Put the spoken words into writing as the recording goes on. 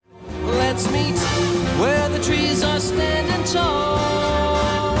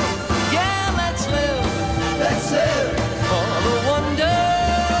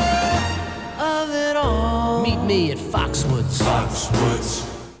Foxwoods.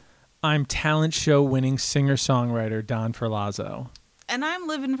 I'm talent show winning singer-songwriter Don Ferlazzo. And I'm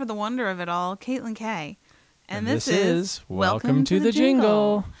living for the wonder of it all, Caitlin Kay. And this is Welcome to the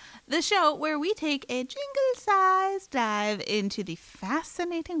Jingle. The show where we take a jingle-sized dive into the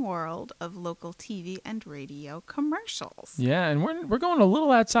fascinating world of local TV and radio commercials. Yeah, and we're going a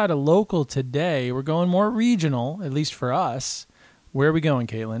little outside of local today. We're going more regional, at least for us. Where are we going,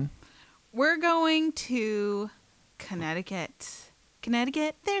 Caitlin? We're going to Connecticut.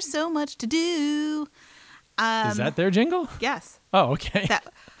 Connecticut, there's so much to do. Is that their jingle? Yes. Oh, okay.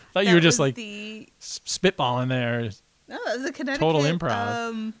 Thought you were just like spitballing there. No, that was a Connecticut. Total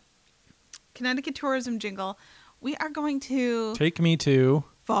improv. Connecticut tourism jingle. We are going to Take me to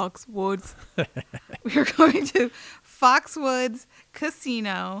Foxwoods. We are going to Foxwoods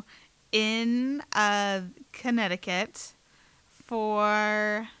Casino in Connecticut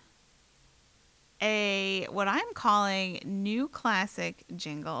for what I'm calling new classic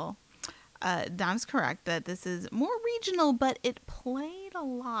jingle. Dom's correct that this is more regional, but it played a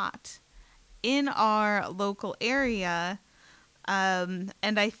lot in our local area. And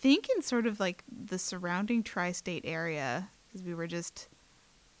I think in sort of like the surrounding tri-state area, because we were just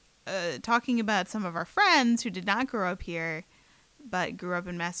talking about some of our friends who did not grow up here, but grew up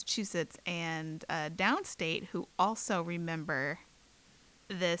in Massachusetts and downstate, who also remember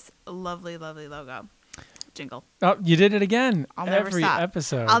this lovely, lovely logo. Jingle. Oh, you did it again. I'll never Every stop.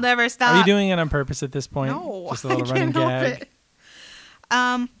 episode. I'll never stop. Are you doing it on purpose at this point? No, just a little I running can't gag.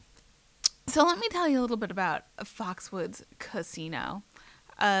 help it. So let me tell you a little bit about Foxwoods Casino.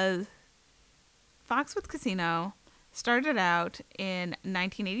 Foxwoods Casino started out in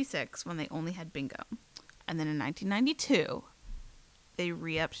 1986 when they only had bingo. And then in 1992, they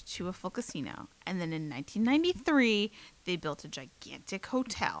re-upped to a full casino. And then in 1993, they built a gigantic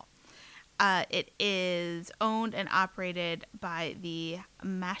hotel. It is owned and operated by the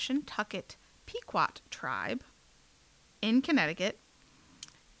Mashantucket Pequot tribe in Connecticut.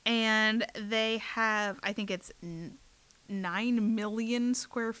 And they have, I think it's 9 million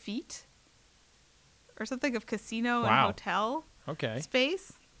square feet or something of casino and hotel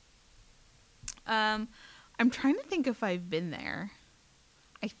space. I'm trying to think if I've been there.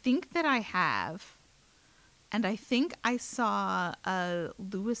 I think that I have. And I think I saw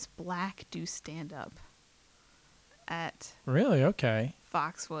Lewis Black do stand-up at Really? Okay.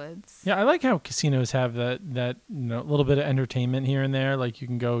 Foxwoods. Yeah, I like how casinos have that little bit of entertainment here and there. Like you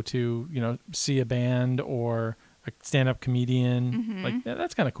can go to see a band or a stand-up comedian. Mm-hmm. Like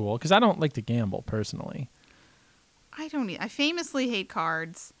that's kind of cool because I don't like to gamble personally. I don't. I famously hate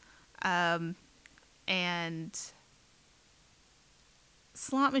cards, and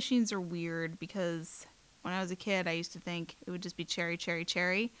slot machines are weird because when I was a kid, I used to think it would just be cherry, cherry,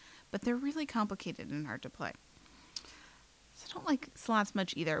 cherry, but they're really complicated and hard to play. So I don't like slots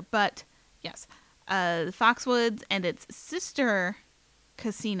much either. But yes, Foxwoods and its sister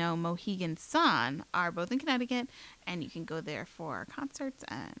casino, Mohegan Sun, are both in Connecticut, and you can go there for concerts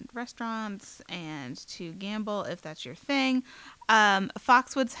and restaurants and to gamble if that's your thing.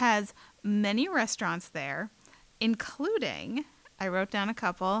 Foxwoods has many restaurants there, including, I wrote down a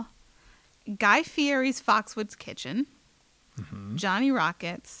couple, Guy Fieri's Foxwoods Kitchen, Johnny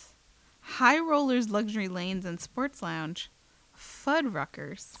Rockets, High Rollers Luxury Lanes and Sports Lounge,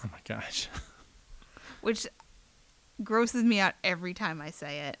 Fuddruckers. Oh my gosh. Which grosses me out every time I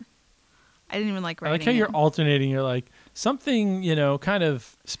say it. I didn't even like writing I like how you're alternating. You're like something, kind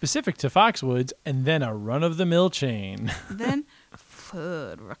of specific to Foxwoods and then a run-of-the-mill chain. Then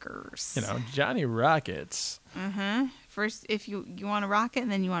Fuddruckers. Johnny Rockets. First, if you want to rock it,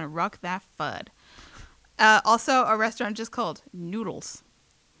 and then you want to rock that fud. Also, a restaurant just called Noodles.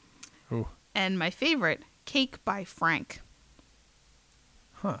 Ooh. And my favorite, Cake by Frank.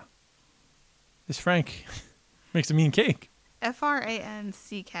 Huh. This Frank makes a mean cake.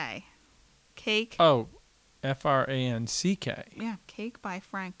 Franck. Cake. Oh, Franck. Yeah, Cake by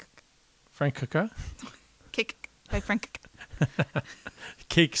Frank. Frank Cooka? Cake by Frank.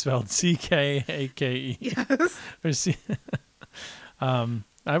 Cake spelled Ckake. Yes.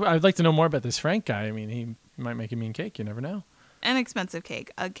 I'd like to know more about this Frank guy. I mean, he might make a mean cake. You never know. An expensive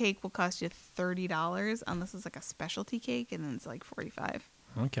cake. A cake will cost you $30 unless it's like a specialty cake, and then it's like $45.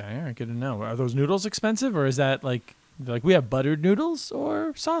 Okay, all right, good to know. Are those noodles expensive, or is that like we have buttered noodles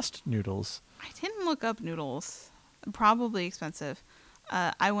or sauced noodles? I didn't look up noodles. Probably expensive.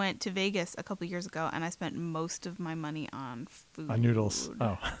 I went to Vegas a couple years ago, and I spent most of my money on food. On noodles.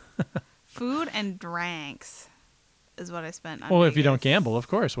 Oh. Food and drinks is what I spent on Well, Vegas. if you don't gamble, of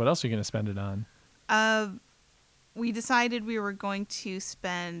course. What else are you going to spend it on? We decided we were going to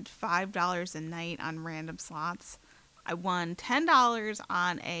spend $5 a night on random slots. I won $10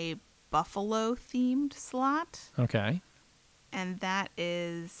 on a buffalo themed slot, Okay. and that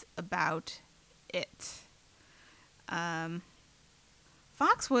is about it. Foxwoods,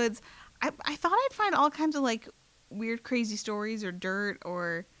 I thought I'd find all kinds of like weird, crazy stories or dirt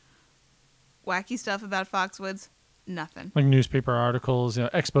or wacky stuff about Foxwoods. Nothing. Like newspaper articles,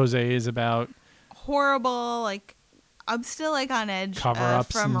 exposés about Horrible. Like I'm still like on edge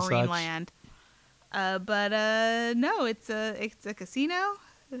cover-ups from and such. Marineland. But no, it's a casino.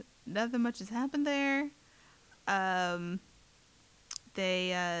 Nothing much has happened there.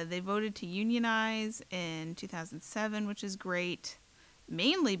 They voted to unionize in 2007, which is great.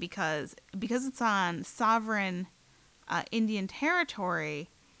 Mainly because it's on sovereign Indian territory,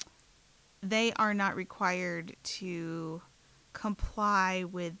 they are not required to comply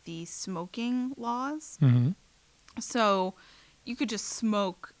with the smoking laws. Mm-hmm. So you could just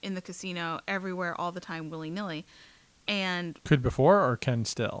smoke in the casino everywhere all the time willy-nilly. And Could before or can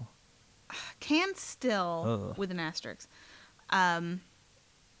still? can still, Ugh. with an asterisk.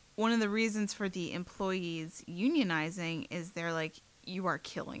 One of the reasons for the employees unionizing is they're like, you are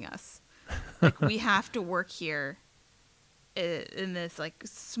killing us. Like, we have to work here in this like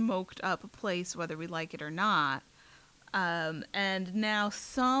smoked up place, whether we like it or not. And now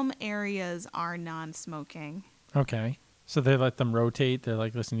some areas are non-smoking. Okay. So they let them rotate. They're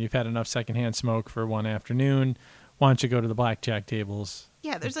like, listen, you've had enough secondhand smoke for one afternoon. Why don't you go to the blackjack tables?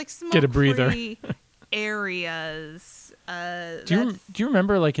 Yeah, there's like Get a breather. smoke-free areas. Do you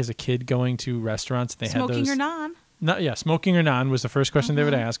remember, like, as a kid going to restaurants, they had smoking those... or non? No, yeah, smoking or non was the first question they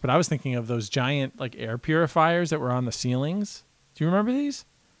would ask, but I was thinking of those giant, like, air purifiers that were on the ceilings. Do you remember these?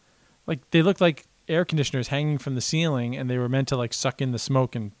 Like, they looked like air conditioners hanging from the ceiling, and they were meant to, like, suck in the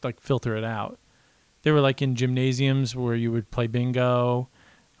smoke and, like, filter it out. They were, like, in gymnasiums where you would play bingo.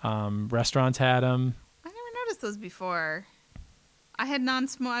 Restaurants had them. I never noticed those before. I had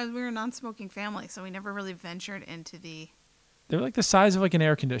we were a non-smoking family, so we never really ventured into the... They were, like, the size of, like, an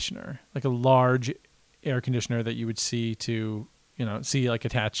air conditioner. Like, a large air conditioner that you would see like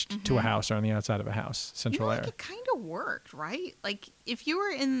attached to a house or on the outside of a house, central air. Like it kind of worked, right? Like if you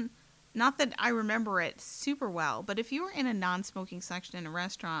were in, not that I remember it super well, but if you were in a non-smoking section in a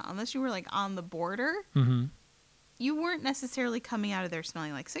restaurant, unless you were like on the border, you weren't necessarily coming out of there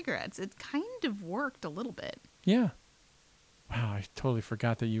smelling like cigarettes. It kind of worked a little bit. Yeah. Wow, I totally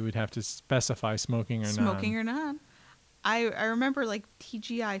forgot that you would have to specify smoking or not. Smoking or not. I remember like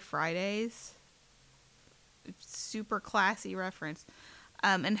TGI Fridays. Super classy reference,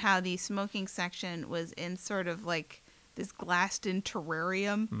 and how the smoking section was in sort of like this glassed-in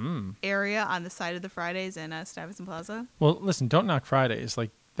terrarium area on the side of the Fridays in Stuyvesant Plaza. Well, listen, don't knock Fridays. Like,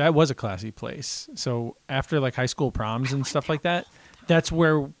 that was a classy place. So after like high school proms and stuff like that, that's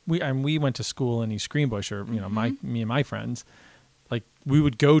where we went to school in East Greenbush, or me and my friends. Like, we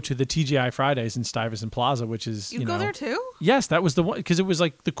would go to the TGI Fridays in Stuyvesant Plaza, which is, You'd go there too? Yes, that was the one, because it was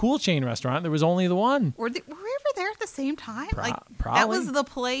like the cool chain restaurant. There was only the one. Were we ever there at the same time? Probably. That was the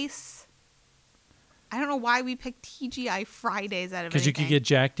place. I don't know why we picked TGI Fridays out of because you could get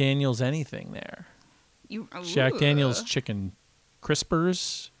Jack Daniel's anything there. Jack Daniel's chicken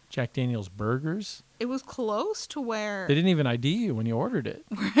crispers, Jack Daniel's burgers. It was close to where... They didn't even ID you when you ordered it.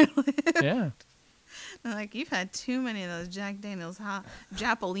 Really? Yeah. They're like, you've had too many of those Jack Daniel's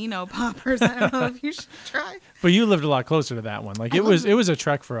Japolino poppers. I don't know if you should try. But you lived a lot closer to that one. Like, it was a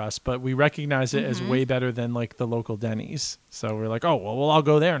trek for us, but we recognized it as way better than like the local Denny's. So we're like, oh, well, we'll all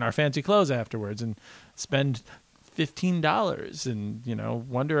go there in our fancy clothes afterwards and spend $15 and,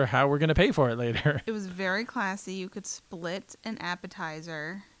 wonder how we're going to pay for it later. It was very classy. You could split an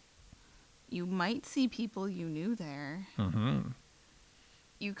appetizer. You might see people you knew there. Mm-hmm.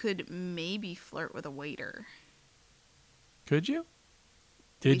 You could maybe flirt with a waiter. Could you?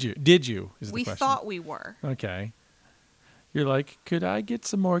 Did you? Is the we question. thought we were. Okay. You're like, could I get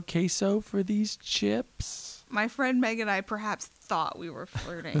some more queso for these chips? My friend Meg and I perhaps thought we were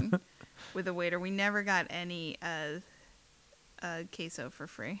flirting with a waiter. We never got any queso for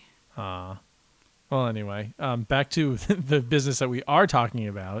free. Well, anyway, back to the business that we are talking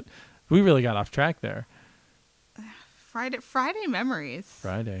about. We really got off track there. Friday memories.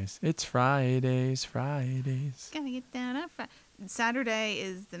 Fridays. It's Fridays. Gotta get down on Friday. Saturday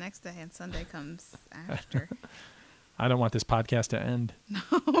is the next day, and Sunday comes after. I don't want this podcast to end.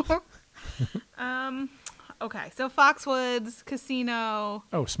 No. Okay, so Foxwoods Casino.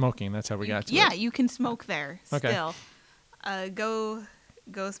 Oh, smoking. That's how we got to it. Yeah, you can smoke there Okay. still. Go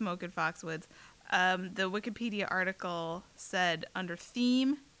smoke at Foxwoods. The Wikipedia article said under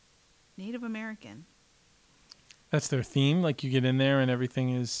theme, Native American. That's their theme? Like, you get in there and everything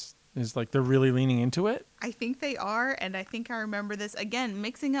is Is like they're really leaning into it? I think they are, and I think I remember this. Again,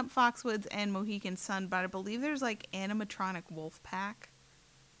 mixing up Foxwoods and Mohegan Sun, but I believe there's like animatronic wolf pack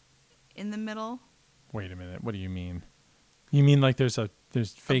in the middle. Wait a minute. What do you mean? You mean like there's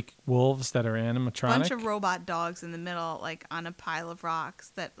fake wolves that are animatronic? Bunch of robot dogs in the middle, like on a pile of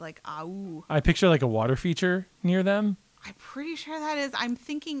rocks that like, ooh. I picture like a water feature near them. I'm pretty sure that is. I'm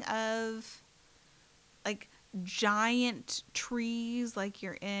thinking of like giant trees, like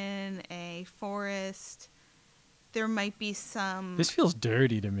you're in a forest. There might be some. This feels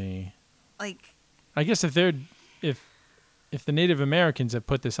dirty to me. Like, I guess if the Native Americans have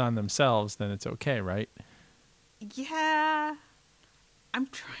put this on themselves, then it's okay, right? yeah. I'm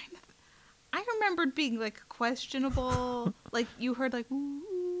trying to. I remembered being like questionable. Like you heard like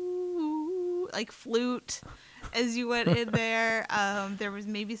ooh, like flute as you went in there. There was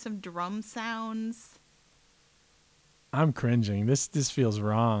maybe some drum sounds. I'm cringing. This feels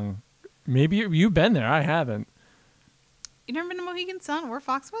wrong. Maybe you've been there. I haven't. You never been to Mohegan Sun or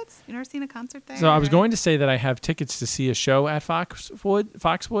Foxwoods? You never seen a concert there? So I was going to say that I have tickets to see a show at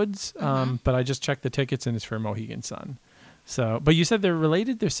Foxwoods, but I just checked the tickets and it's for Mohegan Sun. So, but you said they're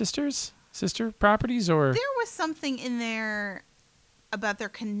related? They're sister properties, or there was something in there about they're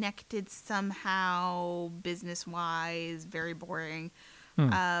connected somehow, business wise. Very boring.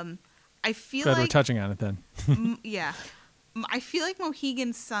 I feel glad like we're touching on it then. yeah. I feel like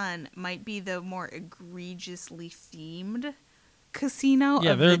Mohegan Sun might be the more egregiously themed casino.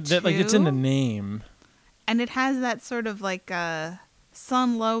 Yeah, of the two. like it's in the name, and it has that sort of like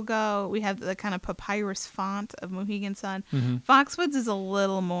sun logo. We have the kind of papyrus font of Mohegan Sun. Mm-hmm. Foxwoods is a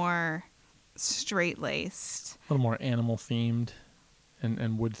little more straight laced, a little more animal themed,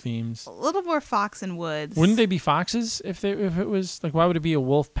 and wood themes. a little more fox and woods. Wouldn't they be foxes if it was like? Why would it be a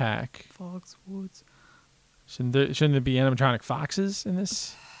wolf pack? Foxwoods. Shouldn't there be animatronic foxes in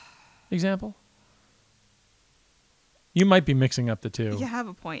this example? You might be mixing up the two. You have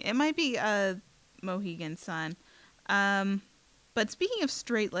a point. It might be Mohegan Sun. But speaking of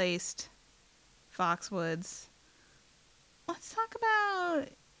straight-laced Foxwoods, let's talk about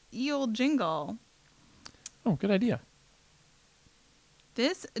ye old jingle. Oh, good idea.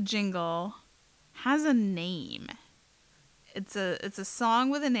 This jingle has a name. It's a song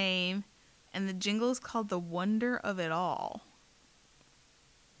with a name, and the jingle is called The Wonder of It All.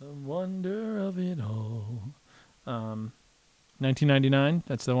 The wonder of it all. 1999,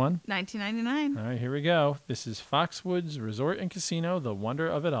 that's the one? 1999. All right, here we go. This is Foxwoods Resort and Casino, The Wonder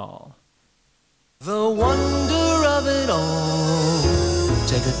of It All. The wonder of it all.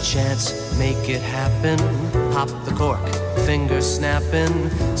 Take a chance, make it happen. Pop the cork, finger snapping.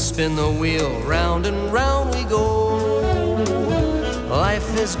 Spin the wheel, round and round we go.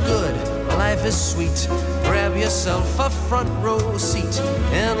 Life is good, life is sweet. Grab yourself a front row seat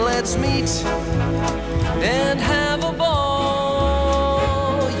and let's meet and have a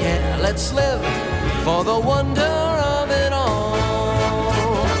ball. Yeah, let's live for the wonder of it all.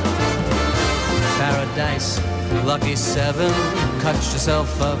 Paradise, lucky seven. Cut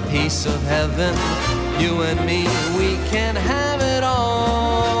yourself a piece of heaven. You and me, we can have it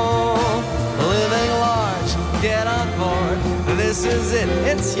all. Living large, get on board. This is it,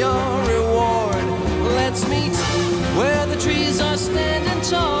 it's your reward. Let's meet where the trees are standing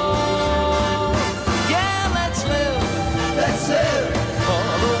tall. Yeah, let's live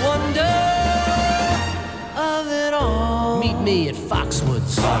for the wonder of it all. Meet me at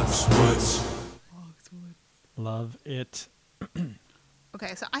Foxwoods. Foxwoods. Love it.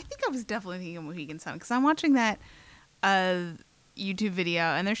 Okay, so I think I was definitely thinking of Mohegan Sun because I'm watching that YouTube video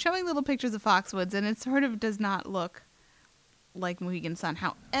and they're showing little pictures of Foxwoods and it sort of does not look like Mohegan Sun.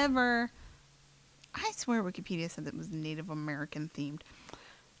 However, I swear Wikipedia said that it was Native American themed.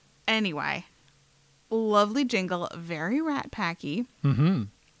 Anyway, lovely jingle, very Rat Packy. Mm-hmm.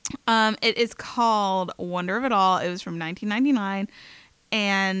 It is called Wonder of It All. It was from 1999.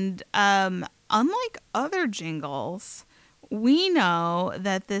 And unlike other jingles, we know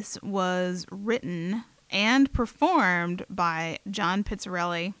that this was written and performed by John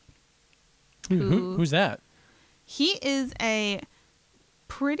Pizzarelli. Who's that? He is a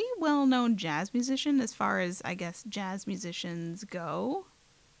pretty well-known jazz musician as far as, I guess, jazz musicians go.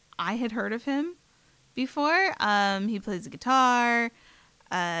 I had heard of him before. He plays the guitar,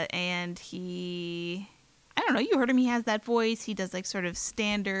 and he... I don't know, you heard him. He has that voice. He does, like, sort of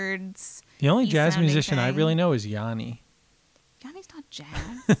standards. The only jazz musician I really know is Yanni. Yanni's not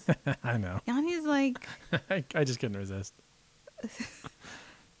jazz. I know. Yanni's like... I just couldn't resist.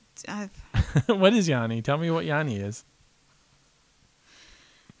 What is Yanni? Tell me what Yanni is.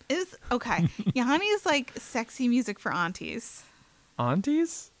 Okay. Yanni is like sexy music for aunties.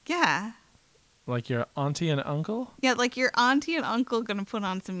 Aunties? Yeah. Like your auntie and uncle? Yeah, like your auntie and uncle gonna put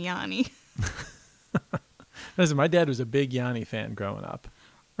on some Yanni. Listen, my dad was a big Yanni fan growing up.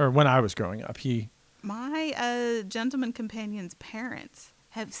 Or when I was growing up. My gentleman companion's parents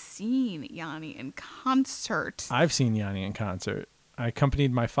have seen Yanni in concert. I've seen Yanni in concert. I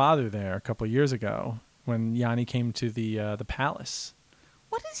accompanied my father there a couple years ago when Yanni came to the Palace.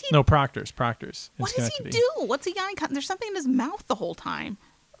 What is he? No, Proctor's. What does he do? What's a Yanni? There's something in his mouth the whole time.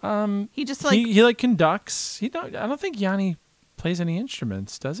 He just like he like conducts. I don't think Yanni plays any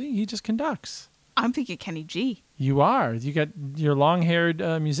instruments, does he? He just conducts. I'm thinking Kenny G. You are. You got your long-haired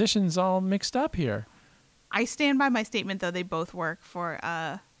musicians all mixed up here. I stand by my statement, though. They both work for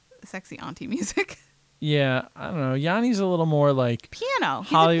sexy auntie music. Yeah, I don't know. Yanni's a little more like piano.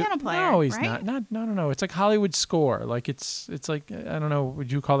 He's a piano player. No, he's right? not. No. It's like Hollywood score. Like it's like, I don't know.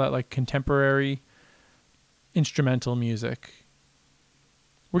 Would you call that like contemporary instrumental music?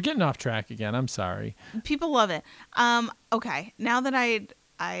 We're getting off track again. I'm sorry. People love it. Okay. Now that I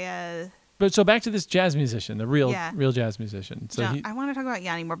But so back to this jazz musician, the real jazz musician. So I want to talk about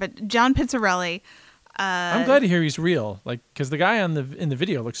Yanni more, but John Pizzarelli. I'm glad to hear he's real, like because the guy in the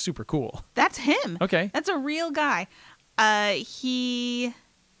video looks super cool. That's him. Okay, that's a real guy. He's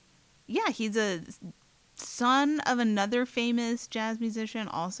a son of another famous jazz musician,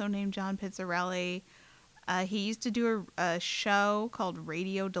 also named John Pizzarelli. He used to do a show called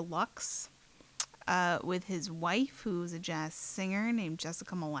Radio Deluxe with his wife, who's a jazz singer named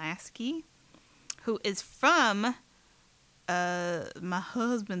Jessica Molaskey, who is from my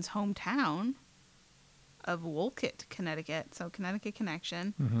husband's hometown of Wolcott, Connecticut. So Connecticut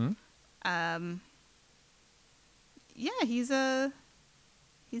connection. Mm-hmm.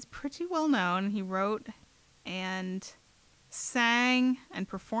 He's pretty well known. He wrote and sang and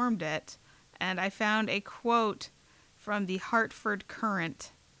performed it. And I found a quote from the Hartford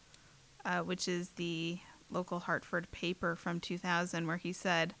Courant, which is the local Hartford paper from 2000, where he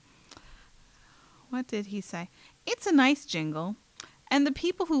said, what did he say? "It's a nice jingle, and the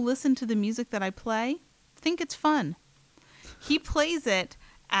people who listen to the music that I play think it's fun." He plays it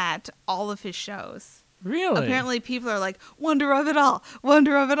at all of his shows. Really? Apparently people are like, wonder of it all,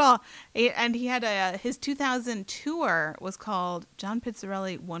 wonder of it all. And he had his 2000 tour was called John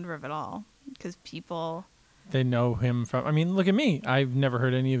Pizzarelli, Wonder of It All, because people... They know him from... I mean, look at me. I've never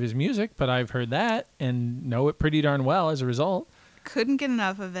heard any of his music, but I've heard that and know it pretty darn well as a result. Couldn't get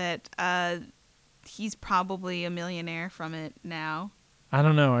enough of it. He's probably a millionaire from it now. I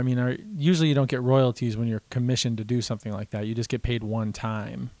don't know. I mean, usually you don't get royalties when you're commissioned to do something like that. You just get paid one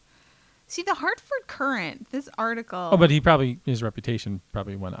time. See, the Hartford Courant, this article... Oh, but his reputation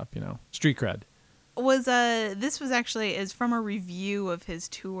probably went up, Street cred. This was actually is from a review of his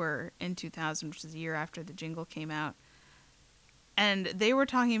tour in 2000, which is a year after the jingle came out. And they were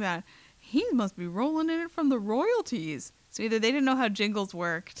talking about, he must be rolling in it from the royalties. So either they didn't know how jingles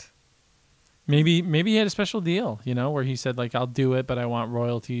worked. Maybe he had a special deal, where he said, like, I'll do it, but I want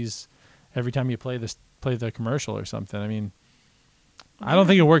royalties every time you play the commercial or something. I mean, I don't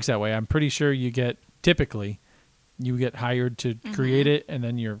think it works that way. I'm pretty sure you get hired to create it, and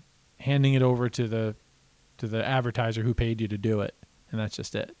then you're handing it over to the advertiser who paid you to do it, and that's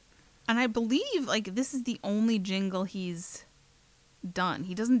just it. And I believe this is the only jingle he's done.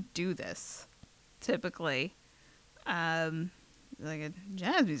 He doesn't do this typically, like a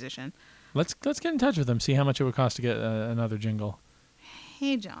jazz musician. Let's get in touch with him. See how much it would cost to get another jingle.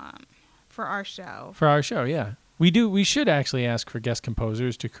 Hey, John, for our show. For our show, yeah. We should actually ask for guest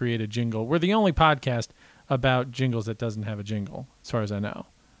composers to create a jingle. We're the only podcast about jingles that doesn't have a jingle, as far as I know.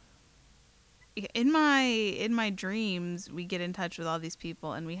 In my dreams, we get in touch with all these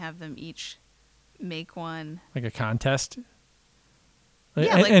people and we have them each make one. Like a contest?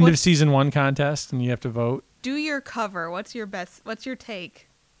 Yeah, end of season 1 contest, and you have to vote. Do your cover. What's your take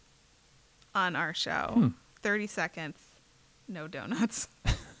on our show? 30 seconds. No donuts.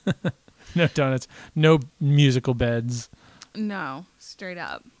 No donuts. No musical beds. No, straight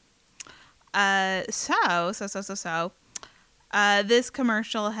up. So. This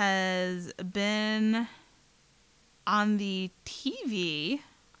commercial has been on the TV.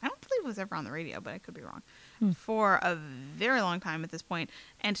 I don't believe it was ever on the radio, but I could be wrong. For a very long time at this point.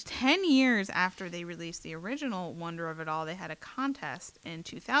 And 10 years after they released the original Wonder of It All, they had a contest in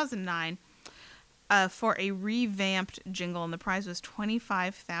 2009 for a revamped jingle, and the prize was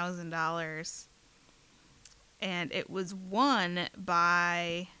 $25,000. And it was won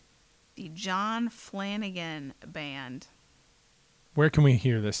by the John Flanagan Band. Where can we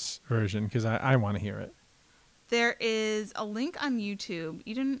hear this version? Because I want to hear it. There is a link on YouTube.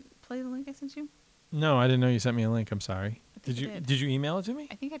 You didn't play the link I sent you? No, I didn't know you sent me a link. I'm sorry. Did you email it to me?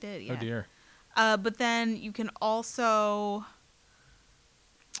 I think I did, yeah. Oh, dear. But then you can also...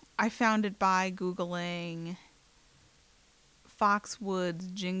 I found it by Googling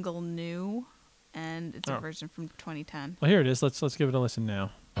Foxwoods Jingle New, and it's a version from 2010. Well, here it is. Let's give it a listen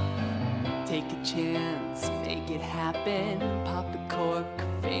now. Take a chance, make it happen. Pop the cork,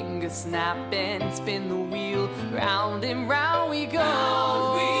 finger snapping. Spin the wheel, round and round we go.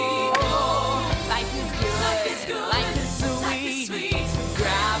 Life is good, life is sweet.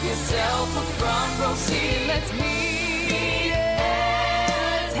 Grab yourself a front row seat. Let's meet.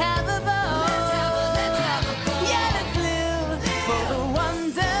 Let's have a ball. Yeah, let's live for the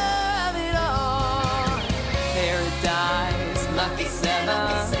wonder of it all. Paradise, lucky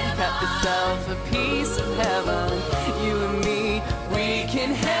seven. Cut yourself a piece of heaven. You and me, we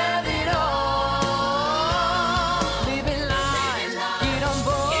can have it all. Live it life, get on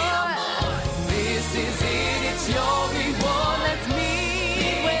board. This is it, it's your reward. Let's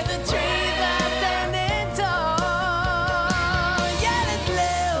meet where the trees are standing tall. Yeah, let's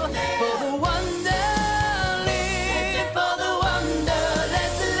live for the wonder. Live for the wonder.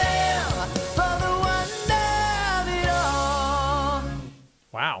 Let's live for the wonder of it all.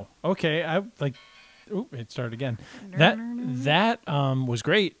 Wow. Okay. It started again. That was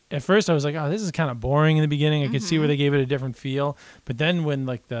great. At first, I was like, "Oh, this is kind of boring." In the beginning, I could see where they gave it a different feel. But then, when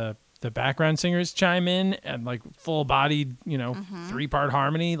like the background singers chime in and like full-bodied, 3-part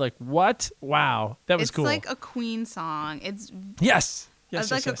harmony, like what? Wow, that was cool. It's like a Queen song. It's yes,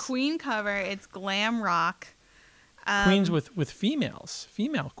 a Queen cover. It's glam rock. Queens with females,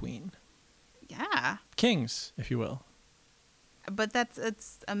 female queen, Yeah, kings, if you will. but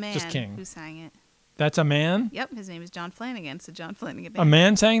it's a man Just king. who sang it. That's a man. Yep, his name is John Flanagan. So John Flanagan. A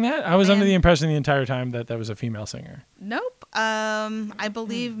man sang that? I was Man. under the impression the entire time that was a female singer. Nope. I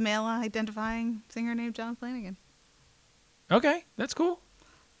believe male identifying singer named John Flanagan. Okay, that's cool.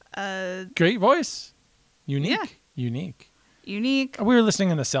 Uh, Great voice. Unique. Yeah. Unique. unique. We were listening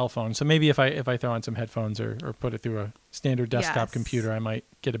on the cell phone, so maybe if I throw on some headphones or put it through a standard desktop Yes. computer, I might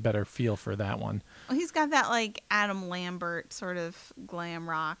get a better feel for that one. Well, he's got that like Adam Lambert sort of glam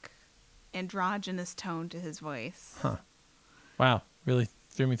rock, androgynous tone to his voice. Huh. Wow, really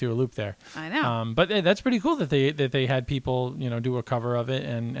threw me through a loop there. I know. But that's pretty cool that they had people do a cover of it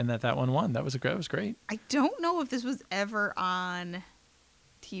and that one won. That was great. I don't know if this was ever on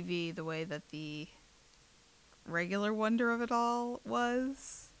TV the way that the regular Wonder of It All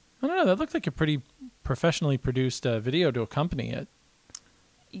was. I don't know. That looked like a pretty professionally produced video to accompany it.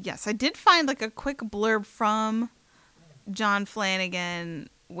 Yes, I did find like a quick blurb from John Flanagan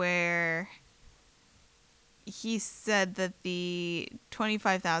where he said that the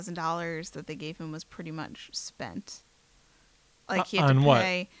 $25,000 that they gave him was pretty much spent. Like he had On to what?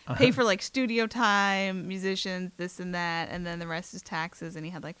 pay for like studio time, musicians, this and that, and then the rest is taxes, and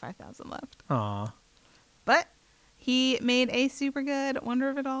he had like $5,000 left. Aw, But he made a super good Wonder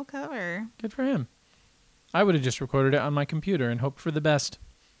of It All cover. good for him. I would have just recorded it on my computer and hoped for the best.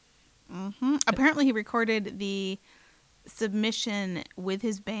 Apparently, he recorded the submission with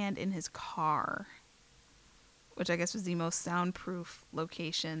his band in his car, which I guess was the most soundproof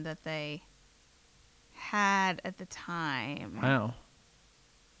location that they had at the time. Wow.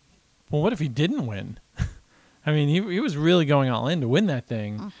 Well, what if he didn't win? I mean, he was really going all in to win that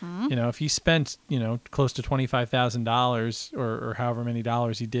thing. If he spent, close to $25,000 or however many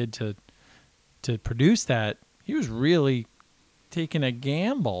dollars he did to produce that, he was really taking a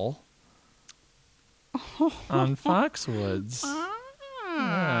gamble on Foxwoods.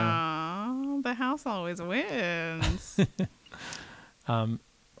 The house always wins.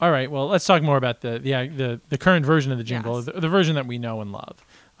 All right, well, let's talk more about the current version of the jingle, Yes. the version that we know and love.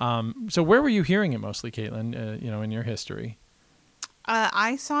 So where were you hearing it mostly, Caitlin, in your history?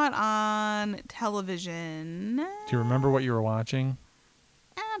 I saw it on television. Do you remember what you were watching?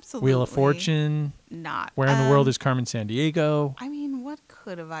 Absolutely. Wheel of Fortune? Not. Where in the World is Carmen Sandiego? I mean, what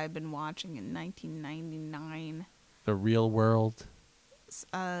could have I been watching in 1999? The Real World?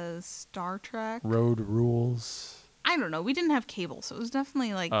 Star Trek? Road Rules? I don't know. We didn't have cable, so it was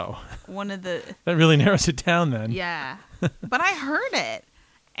definitely like one of the... That really narrows it down then. Yeah. But I heard it.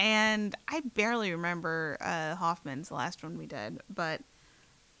 And I barely remember Hoffman's last one we did. But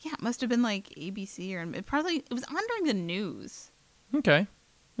yeah, it must have been like ABC or it was on during the news. Okay.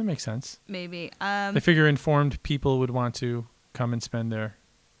 That makes sense. Maybe. They figure informed people would want to come and spend their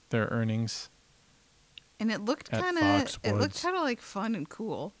earnings. And it looked at kind of Foxwoods. like fun and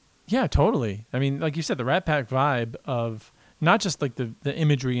cool. Yeah, totally. I mean, like you said, the Rat Pack vibe of not just like the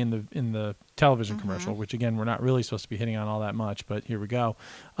imagery in the television commercial, which again we're not really supposed to be hitting on all that much, but here we go.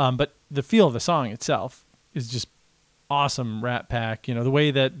 But the feel of the song itself is just awesome Rat Pack. You know, the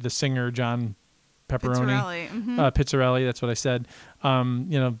way that the singer John Pizzarelli. Pizzarelli, that's what I said. You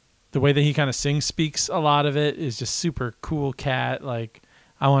know, the way that he kind of speaks a lot of it is just super cool cat. Like,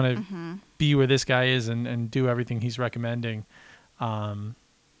 I want to be where this guy is and do everything he's recommending. Yeah,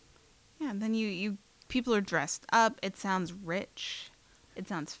 and then you people are dressed up. It sounds rich. It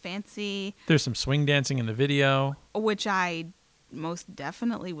sounds fancy. There's some swing dancing in the video, which I most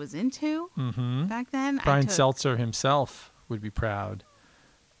definitely was into back then. Brian Seltzer himself would be proud.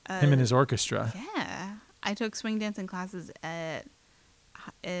 Him and his orchestra. Yeah. I took swing dancing classes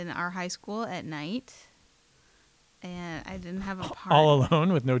in our high school at night. And I didn't have a partner. All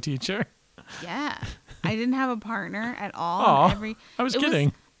alone with no teacher? Yeah. I didn't have a partner at all. I was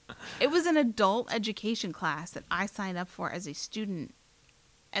kidding. It was an adult education class that I signed up for as a student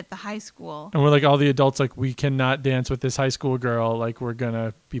at the high school. And we're like, all the adults, like, we cannot dance with this high school girl. Like, we're going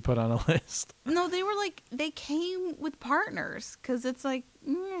to be put on a list. No, they were like, they came with partners. Because it's like,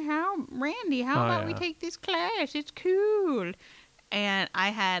 Randy, how about we take this class? It's cool. And I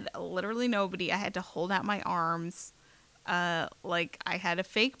had literally nobody. I had to hold out my arms. Like, I had a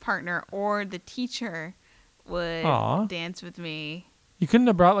fake partner, or the teacher would dance with me. You couldn't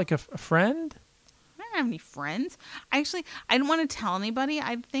have brought, like, a friend? I didn't have any friends. I didn't want to tell anybody.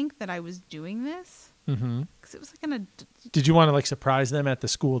 I'd think that I was doing this. Because it was like Did you want to, like, surprise them at the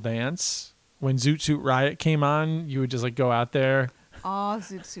school dance? When Zoot Suit Riot came on, you would just, like, go out there. Oh,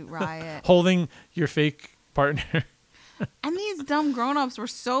 Zoot Suit Riot. Holding your fake partner. And these dumb grown-ups were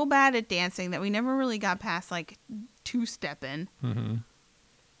so bad at dancing that we never really got past, like, two-stepping.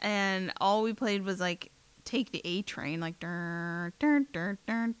 And all we played was, like, Take the A Train, like, dur, dur, dur,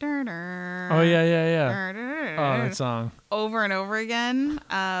 dur, dur, dur, oh, yeah. dur, dur, Oh, that song. over and over again.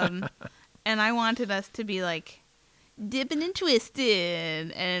 And I wanted us to be, like, dipping and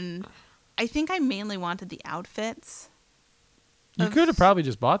twisted. And I think I mainly wanted the outfits. You could have probably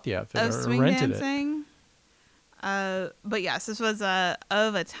just bought the outfit or swing rented dancing. But yes, this was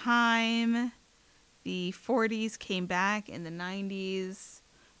of a time. The 40s came back in the 90s.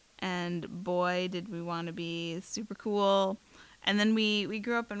 And boy, did we want to be super cool. And then we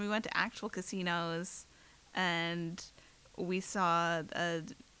grew up and we went to actual casinos. And we saw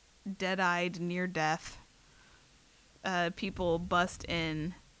dead-eyed near-death people bust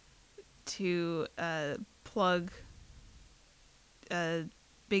in to plug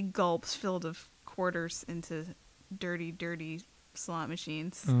big gulps filled of quarters into dirty slot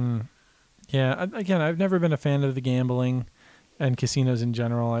machines. Yeah, again, I've never been a fan of the gambling and casinos in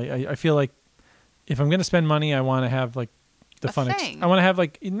general. I feel like if I'm going to spend money, I want to have like the fun. I want to have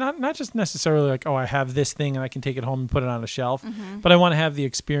like not just necessarily like, oh, I have this thing and I can take it home and put it on a shelf, but I want to have the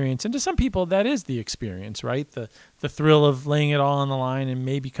experience. And to some people, that is the experience, right? The thrill of laying it all on the line and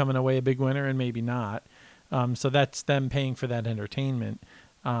maybe coming away a big winner and maybe not. So that's them paying for that entertainment.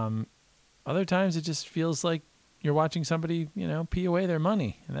 Other times it just feels like you're watching somebody, pee away their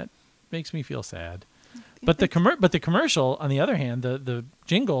money, and that makes me feel sad. But the commercial, on the other hand, the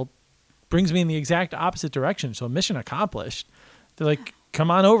jingle brings me in the exact opposite direction. So mission accomplished. They're like,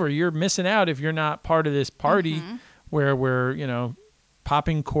 come on over. You're missing out if you're not part of this party where we're,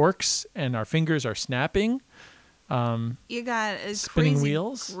 popping corks and our fingers are snapping. You got spinning crazy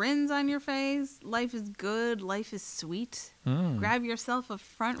wheels, grins on your face. Life is good. Life is sweet. Grab yourself a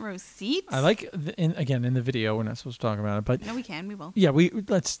front row seat. I like in the video. We're not supposed to talk about it, but no, we can. We will. Yeah,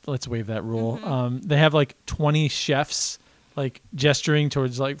 let's waive that rule. They have like 20 chefs like gesturing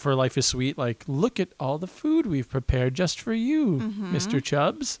towards like for Life is Sweet. Like, look at all the food we've prepared just for you, Mr.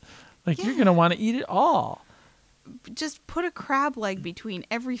 Chubbs. Like, you're gonna want to eat it all. Just put a crab leg between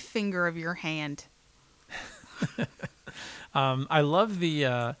every finger of your hand. I love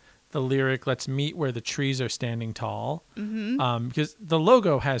the lyric, let's meet where the trees are standing tall, because the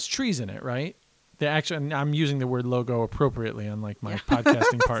logo has trees in it, right? And I'm using the word logo appropriately, unlike my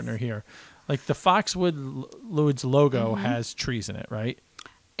podcasting partner here. Like the Foxwoods logo has trees in it, right?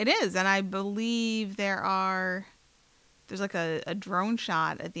 It is, and I believe there's like a drone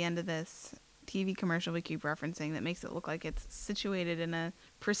shot at the end of this TV commercial we keep referencing that makes it look like it's situated in a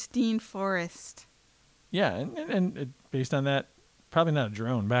pristine forest. Yeah, and based on that, probably not a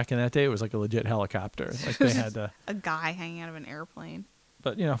drone. Back in that day, it was like a legit helicopter. Like they had a guy hanging out of an airplane.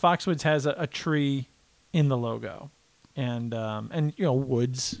 But Foxwoods has a tree in the logo, and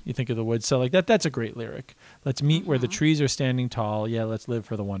woods. You think of the woods, so like that's a great lyric. Let's meet where the trees are standing tall. Yeah, let's live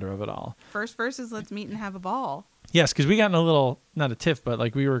for the wonder of it all. First verse is let's meet and have a ball. Yes, because we got in a little, not a tiff, but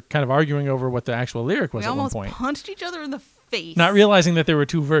like we were kind of arguing over what the actual lyric was at one point. We almost punched each other in the face. Not realizing that there were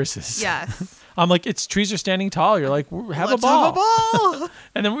two verses. Yes. I'm like, it's trees are standing tall. You're like, have a ball. Have a ball.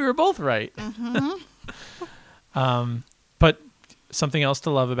 And then we were both right. But something else to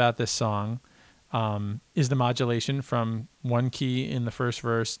love about this song is the modulation from one key in the first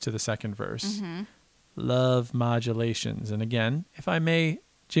verse to the second verse. Love modulations. And again, if I may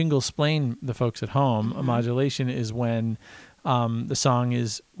jingle-splain the folks at home, a modulation is when the song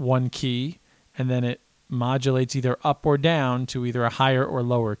is one key and then it modulates either up or down to either a higher or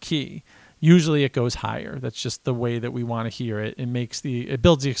lower key. Usually it goes higher. That's just the way that we want to hear it. It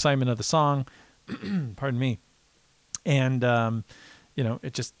builds the excitement of the song. Pardon me. And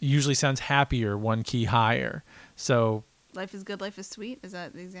it just usually sounds happier one key higher. So Life is good, life is sweet. Is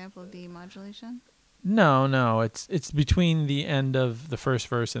that the example of the modulation? no, it's between the end of the first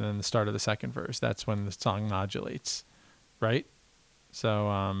verse and then the start of the second verse. That's when the song modulates, right?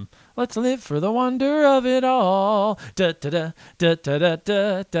 So let's live for the wonder of it all. Da da da da da da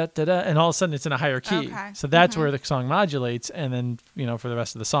da da da da, and all of a sudden it's in a higher key. Okay. So that's where the song modulates, and then for the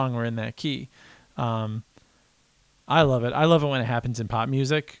rest of the song we're in that key. I love it. I love it when it happens in pop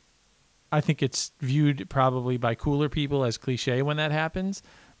music. I think it's viewed probably by cooler people as cliche when that happens,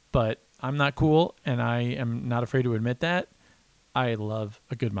 but I'm not cool, and I am not afraid to admit that. I love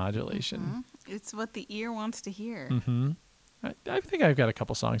a good modulation. It's what the ear wants to hear. I think I've got a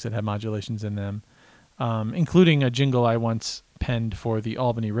couple songs that have modulations in them, including a jingle I once penned for the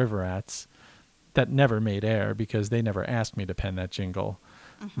Albany River Rats that never made air because they never asked me to pen that jingle.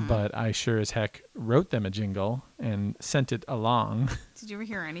 But I sure as heck wrote them a jingle and sent it along. Did you ever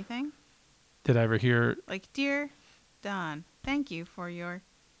hear anything? Did I ever hear... Like, Dear Don, thank you for your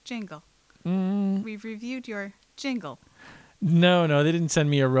jingle. We've reviewed your jingle. No, they didn't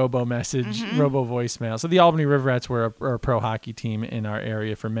send me a robo message, robo voicemail. So the Albany River Rats were a pro hockey team in our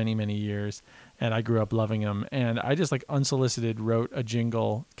area for many, many years, and I grew up loving them. And I just unsolicited wrote a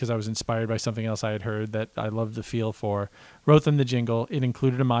jingle because I was inspired by something else I had heard that I loved the feel for. Wrote them the jingle. It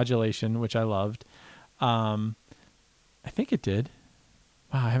included a modulation, which I loved. I think it did.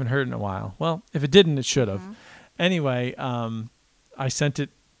 Wow, I haven't heard it in a while. Well, if it didn't, it should have. Anyway, I sent it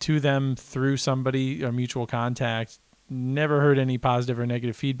to them through somebody, a mutual contact. Never heard any positive or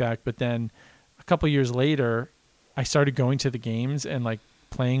negative feedback, but then a couple years later, I started going to the games and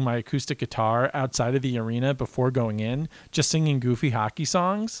playing my acoustic guitar outside of the arena before going in, just singing goofy hockey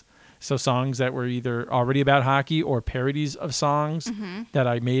songs. So songs that were either already about hockey or parodies of songs that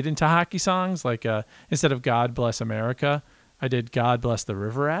I made into hockey songs. Like instead of God Bless America, I did God Bless the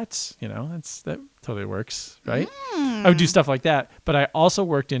River Rats. That totally works, right? I would do stuff like that. But I also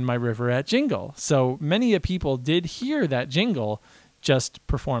worked in my River Rat jingle. So many people did hear that jingle just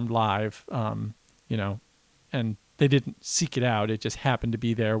performed live, and they didn't seek it out. It just happened to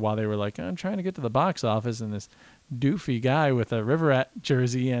be there while they were I'm trying to get to the box office, and this doofy guy with a River Rat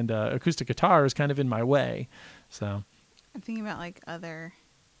jersey and acoustic guitar is kind of in my way. So I'm thinking about other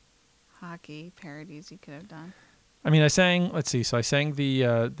hockey parodies you could have done. I mean, I sang, let's see, so I sang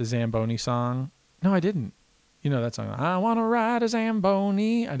the Zamboni song. No, I didn't. That song, I want to ride a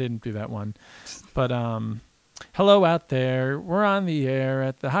Zamboni. I didn't do that one. But hello out there. We're on the air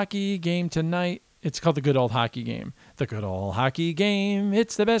at the hockey game tonight. It's called the Good Old Hockey Game. The Good Old Hockey Game.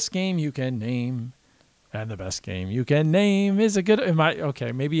 It's the best game you can name. And the best game you can name is a good...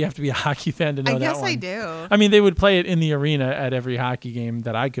 Okay, maybe you have to be a hockey fan to know that one. I guess I do. I mean, they would play it in the arena at every hockey game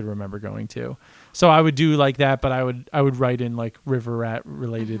that I could remember going to. So I would do that, but I would write in River Rat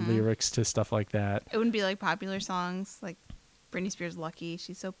related lyrics to stuff like that. It wouldn't be popular songs like Britney Spears' Lucky.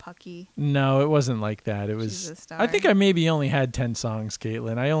 She's so pucky. No, it wasn't like that. It was... She's a star. I think I maybe only had 10 songs,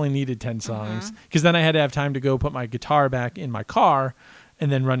 Caitlin. I only needed 10 songs because then I had to have time to go put my guitar back in my car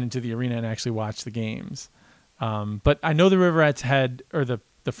and then run into the arena and actually watch the games. But I know the River Rats had, or the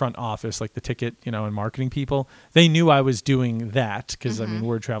front office, the ticket, and marketing people, they knew I was doing that because, I mean,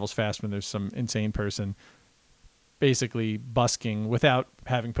 word travels fast when there's some insane person basically busking without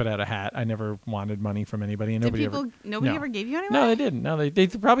having put out a hat. I never wanted money from anybody. And nobody ever gave you any money? No, they didn't. No, they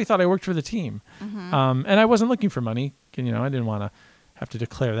probably thought I worked for the team. And I wasn't looking for money. I didn't want to have to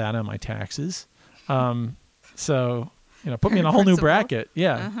declare that on my taxes. So, put me in a whole new bracket.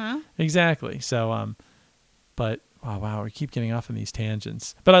 Yeah, exactly. So, but wow, we keep getting off on these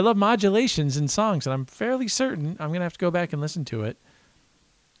tangents. But I love modulations in songs, and I'm fairly certain I'm going to have to go back and listen to it.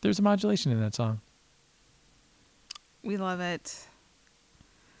 There's a modulation in that song. We love it.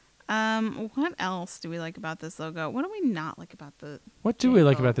 What else do we like about this logo? What do we not like about the What do we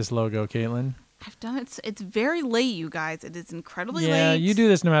like about this logo, Caitlin? I've done it. It's very late, you guys. It is incredibly late. Yeah, you do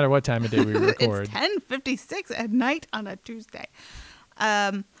this no matter what time of day we record. It's 10:56 at night on a Tuesday.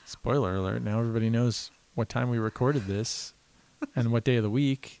 Spoiler alert, now everybody knows what time we recorded this and what day of the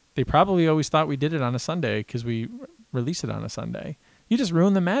week. They probably always thought we did it on a Sunday because we release it on a Sunday. You just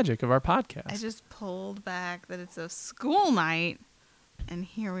ruined the magic of our podcast. I just pulled back that it's a school night, and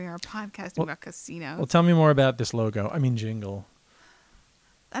here we are podcasting about casinos. Well, tell me more about this logo. I mean, jingle.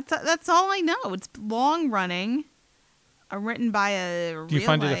 That's all I know. It's long running, written by a Do you real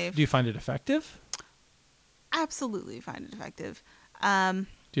find life. Do you find it effective? Absolutely find it effective. Do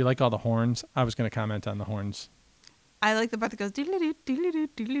you like all the horns? I was going to comment on the horns. I like the part that goes doodle-doo, doodle-doo,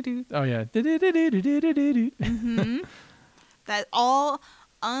 doodle-doo. Oh yeah. That all,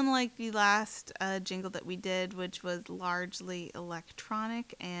 unlike the last jingle that we did, which was largely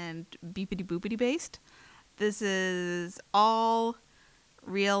electronic and beepity boopity based, this is all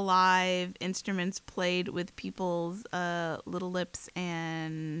real live instruments played with people's little lips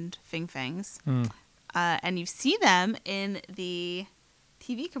and fangs. And you see them in the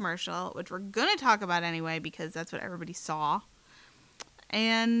TV commercial, which we're going to talk about anyway because that's what everybody saw.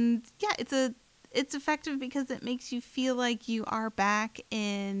 And yeah, it's effective because it makes you feel like you are back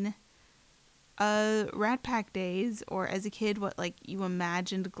in Rat Pack days, or as a kid, what like you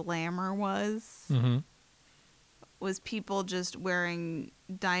imagined glamour was. Mm-hmm. Was people just wearing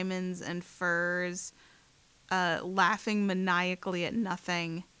diamonds and furs, laughing maniacally at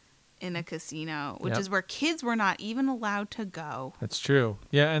nothing in a casino, which is where kids were not even allowed to go. That's true.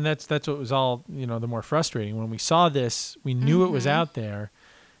 Yeah, and that's what was all, the more frustrating. When we saw this, we knew it was out there,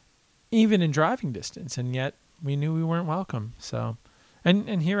 even in driving distance, and yet we knew we weren't welcome. So,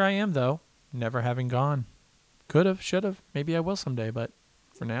 and here I am, though, never having gone. Could have, should have. Maybe I will someday, but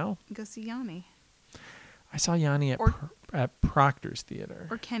for now. Go see Yanni. I saw Yanni at Proctor's Theater.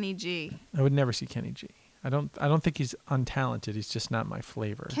 Or Kenny G. I would never see Kenny G. I don't think he's untalented. He's just not my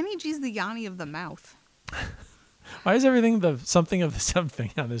flavor. Kenny G's the Yanni of the mouth. Why is everything the something of the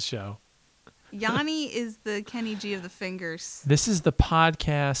something on this show? Yanni is the Kenny G of the fingers. This is the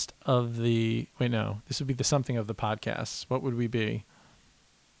podcast of the... Wait, no. This would be the something of the podcasts. What would we be?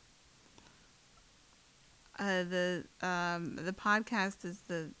 The podcast is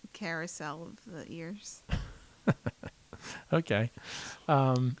the carousel of the ears. Okay.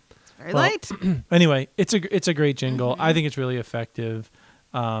 Very light. Anyway, it's a great jingle. I think it's really effective.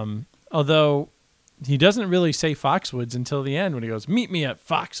 Although he doesn't really say Foxwoods until the end when he goes, "Meet me at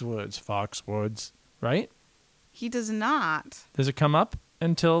Foxwoods," right? He does not. Does it come up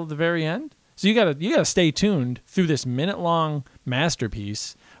until the very end? So you gotta stay tuned through this minute-long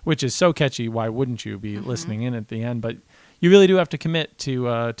masterpiece, which is so catchy. Why wouldn't you be listening in at the end? But you really do have to commit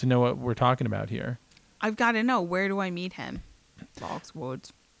to know what we're talking about here. I've got to know, where do I meet him?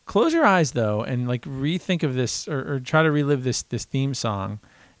 Foxwoods. Close your eyes, though, and like rethink of this or try to relive this theme song.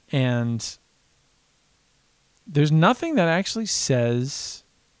 And there's nothing that actually says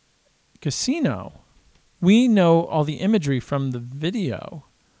casino. We know all the imagery from the video,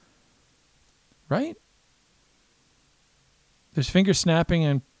 right? There's finger snapping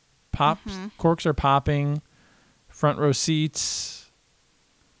and pops. Corks are popping. Front row seats.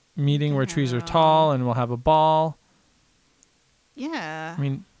 Meeting where trees are tall and we'll have a ball. Yeah. I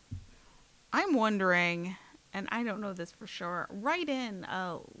mean, I'm wondering, and I don't know this for sure, write in,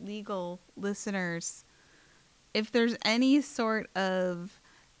 legal listeners, if there's any sort of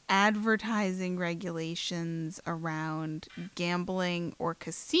advertising regulations around gambling or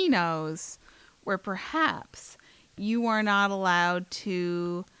casinos where perhaps you are not allowed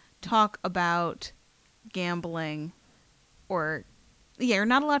to talk about gambling or, you're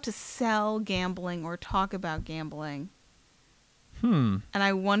not allowed to sell gambling or talk about gambling. And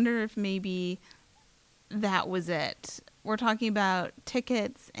I wonder if maybe that was it. We're talking about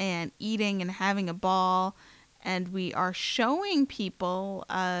tickets and eating and having a ball, and we are showing people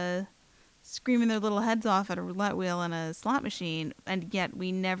screaming their little heads off at a roulette wheel and a slot machine, and yet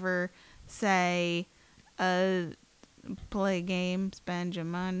we never say, play a game, spend your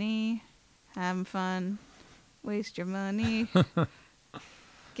money, have fun, waste your money,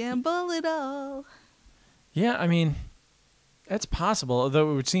 gamble it all. yeah, I mean... That's possible,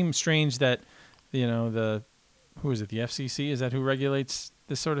 although it would seem strange that, who is it, the FCC? Is that who regulates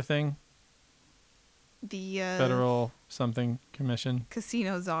this sort of thing? The Federal something commission?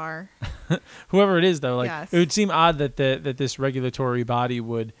 Casinos are. Whoever it is, though, Yes. It would seem odd that that this regulatory body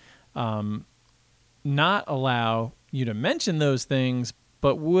would not allow you to mention those things,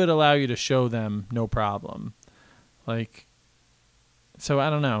 but would allow you to show them no problem. So I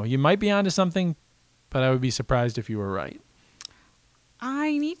don't know. You might be onto something, but I would be surprised if you were right.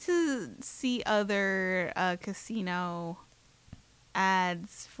 I need to see other casino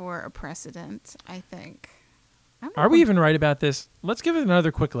ads for a precedent, I think. Are we even right about this? Let's give it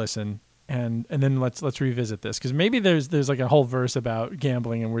another quick listen, and then let's revisit this, because maybe there's like a whole verse about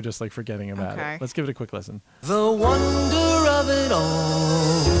gambling and we're just like forgetting about it. Let's give it a quick listen. The wonder of it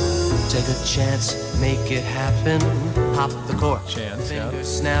all. Take a chance, make it happen. Pop the cork, Chance, yeah.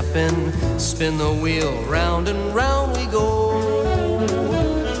 fingers snapping. Spin the wheel, round and round we go.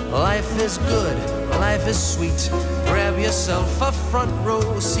 Life is good, life is sweet. Grab yourself a front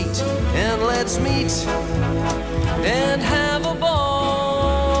row seat and let's meet and have a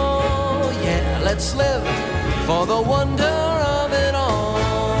ball. Yeah, let's live for the wonder of it all.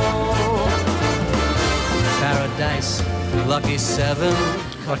 Paradise, lucky seven.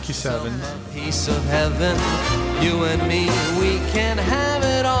 Lucky sevens. A piece of heaven. You and me, we can have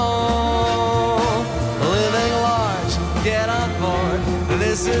it all. Living large, get on board.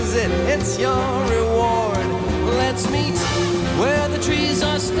 This is it, it's your reward. Let's meet where the trees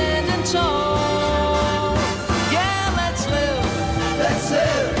are standing tall. Yeah, let's live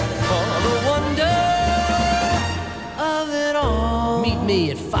for the wonder of it all. Meet me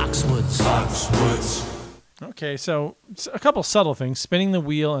at Foxwoods. Foxwoods. Okay, so a couple subtle things: spinning the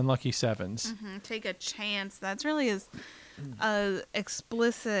wheel and lucky sevens. Take a chance. That's really as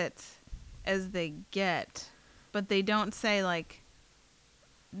explicit as they get, but they don't say like,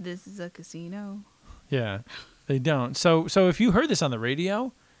 "This is a casino." Yeah, they don't. So if you heard this on the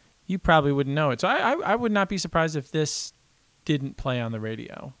radio, you probably wouldn't know it. So I would not be surprised if this didn't play on the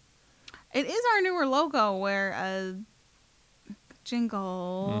radio. It is our newer logo where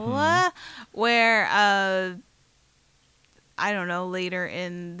jingle where I don't know, later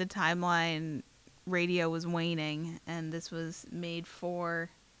in the timeline radio was waning and this was made for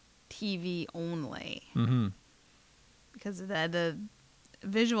TV only because of the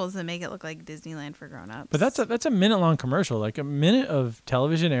visuals that make it look like Disneyland for grown-ups. But that's a minute-long commercial. Like a minute of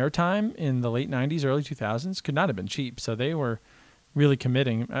television airtime in the late 90s, early 2000s could not have been cheap. So they were really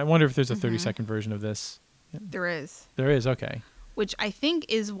committing. I wonder if there's a 30-second version of this. There is. There is, okay. Which I think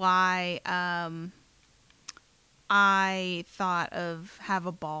is why I thought of Have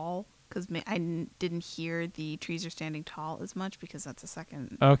a Ball, because I didn't hear the Trees Are Standing Tall as much because that's a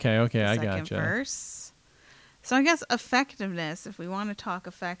second. Okay, I second gotcha. verse. So I guess effectiveness, if we want to talk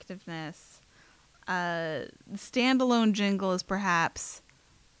effectiveness, standalone jingle is perhaps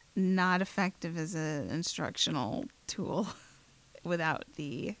not effective as an instructional tool without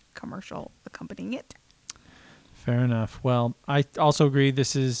the commercial accompanying it. Fair enough. Well, I also agree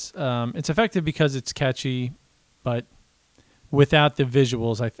this is it's effective because it's catchy, but without the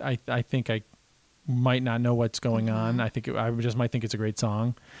visuals, I think I might not know what's going on. I just might think it's a great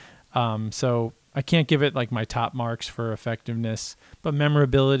song. So I can't give it like my top marks for effectiveness, but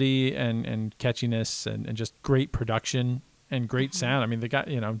memorability and catchiness and just great production and great sound. I mean, they got,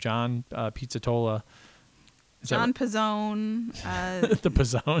 John Pizzatola. John Pizzone. The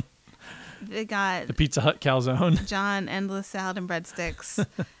Pizzone. They got the Pizza Hut calzone. John Endless Salad and Breadsticks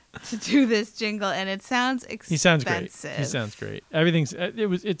to do this jingle, and it sounds expensive. He sounds great.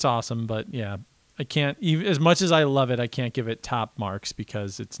 It's awesome, but yeah, I can't, even as much as I love it, I can't give it top marks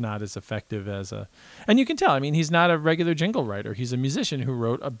because it's not as effective as and you can tell, I mean, he's not a regular jingle writer. He's a musician who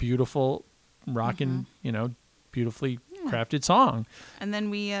wrote a beautiful rockin', beautifully crafted song. And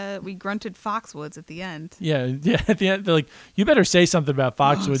then we grunted Foxwoods at the end. Yeah, at the end they're like, you better say something about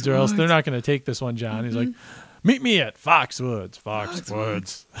Foxwoods or else they're not going to take this one, John. He's like, meet me at Foxwoods.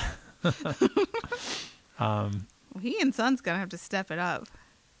 Well, he and Son's gonna have to step it up.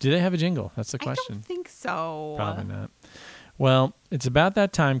 Do they have a jingle? That's the question. I don't think so. Probably not. Well, it's about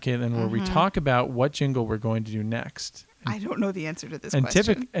that time, Caitlin, where we talk about what jingle we're going to do next. I don't know the answer to this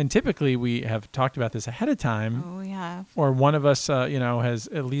question. Typically, we have talked about this ahead of time. Oh, yeah. Or one of us, has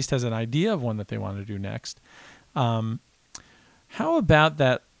an idea of one that they want to do next. How about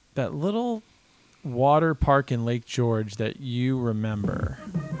that little water park in Lake George that you remember?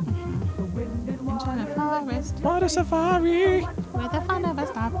 Water safari. Where the fun of us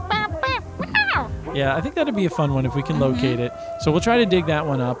stop. Yeah, I think that'd be a fun one if we can locate it. So we'll try to dig that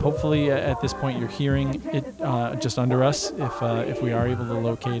one up. Hopefully, at this point, you're hearing it just under us if we are able to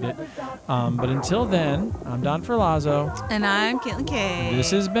locate it. But until then, I'm Don Ferlazzo. And I'm Caitlin Kay.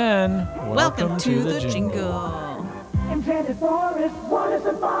 This is Ben. Welcome to the jingle. Enchanted forest, water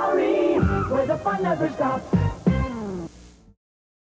safari, where the fun never stops.